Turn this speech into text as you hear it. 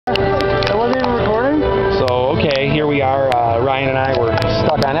Ryan and I were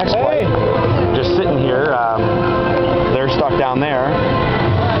stuck on X-Play, just sitting here. They're stuck down there.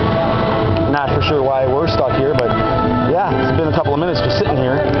 Not for sure why we're stuck here, but yeah, it's been a couple of minutes just sitting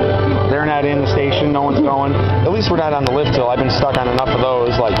here. They're not in the station, no one's going. At least we're not on the lift hill. I've been stuck on enough of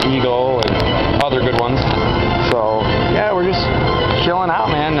those, like Eagle and other good ones. So yeah, we're just chilling out,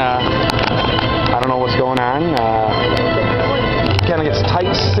 man. I don't know what's going on. Kind of gets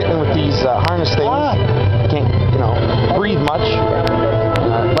tight sitting with these harness things. Can't, breathe much.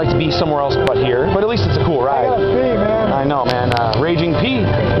 I'd like to be somewhere else but here, but at least it's a cool ride. I gotta pee, man. I know, man. Raging P.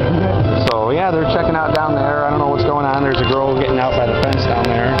 So yeah, they're checking out down there. I don't know what's going on. There's a girl getting out by the fence down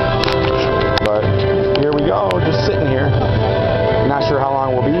there. But here we go, just sitting here. Not sure how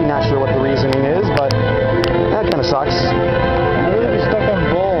long we'll be. Not sure what the reasoning is, but that kind of sucks. I'd rather be stuck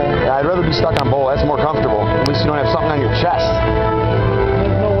on Bull. Yeah, I'd rather be stuck on Bull.